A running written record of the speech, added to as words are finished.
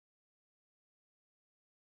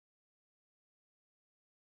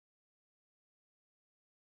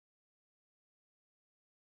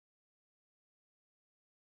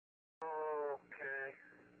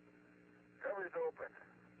open.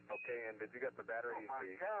 Okay, and did you get the battery? Oh, my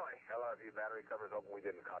golly. LRV battery covers open? We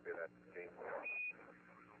didn't copy that, Gene.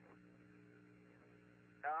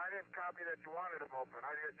 No, I didn't copy that you wanted them open.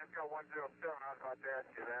 I just got 107. I was about to ask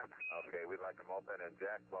you that. Okay, we'd like them open. And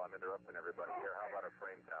Jack, while I'm interrupting everybody here, how about a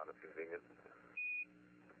frame sound if convenient?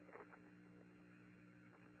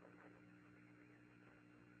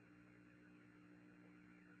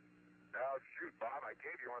 Oh, shoot, Bob, I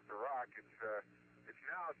gave you one at the rock. It's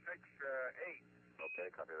now 6-8.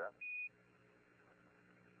 Okay, copy that.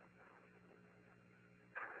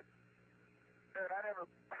 Dude, I never...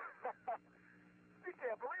 You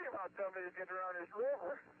can't believe how somebody gets around this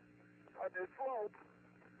river on this slope.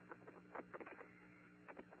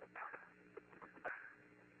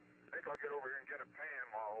 I think I'll get over here and get a pan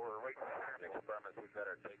while we're waiting for him. Experiments, we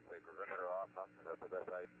better take the perimeter off, huh? That's the best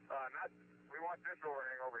idea. We want this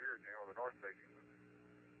overhang over here, Daniel, the north facing.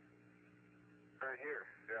 Right here,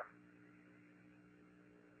 yeah.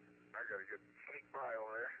 I gotta get sneak by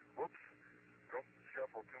over there. Whoops. Don't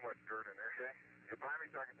shuffle too much dirt in there. Okay. You behind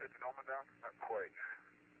me so I can set the helmet down? Not quite.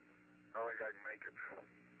 I don't think I can make it.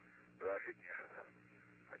 Without hitting you.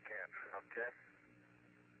 I can't. Okay.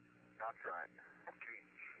 Not trying. Okay.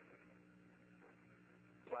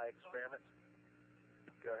 Fly experiment.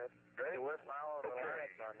 Go ahead. Ready? So we're following the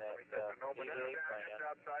lines on that Just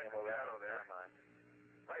outside the shadow there.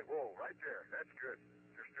 Right, whoa, right there. That's good.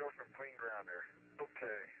 There's still some clean ground there.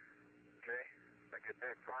 Okay. Okay. I get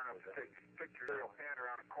back far enough to take this picture. I'll pan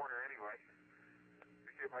around the corner anyway. Let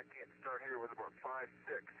me see if I can't start here with about 5-6.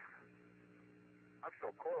 I'm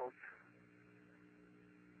so close.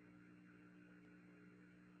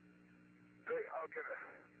 Hey, I'll get a...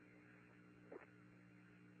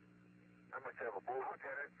 I must have a bull. I'll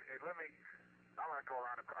get it. Hey, let me... I'm going to go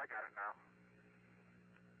around. I got it now.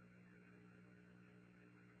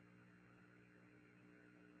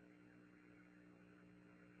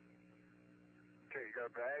 Okay, you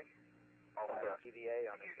got a bag? Oh,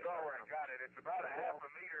 TVA on You saw where I got it. It's about a half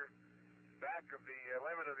a meter back of the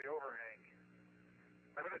limit of the overhang.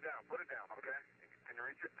 Put it down. Put it down, okay? Can you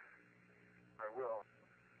reach it? I will.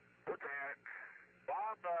 Look at it.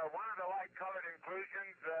 Bob, one of the light-colored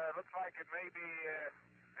inclusions looks like it may be an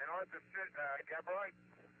gabbroid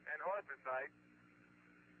and orthosite.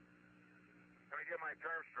 Let me get my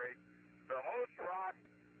terms straight. The host rock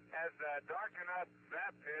has dark enough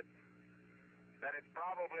vap pits that it's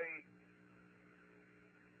probably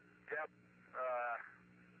an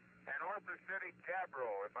orthositic gabbro,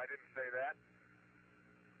 if I didn't say that.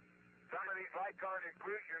 Some of these light-colored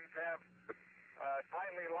inclusions have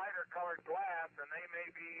slightly lighter colored glass, and they may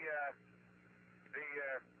be the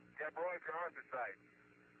gabbroids and orthosites.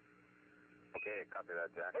 Okay, copy that,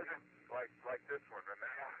 Jack. Listen, like this one. And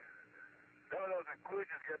some of those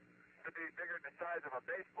inclusions get to be bigger than the size of a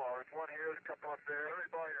baseball. There's one here, there's a couple up there. Let me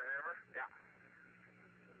borrow your hammer. Yeah.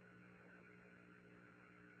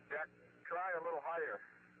 Jack, try a little higher.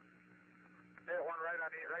 Hit one right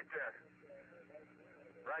on the, right there.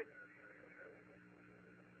 Right.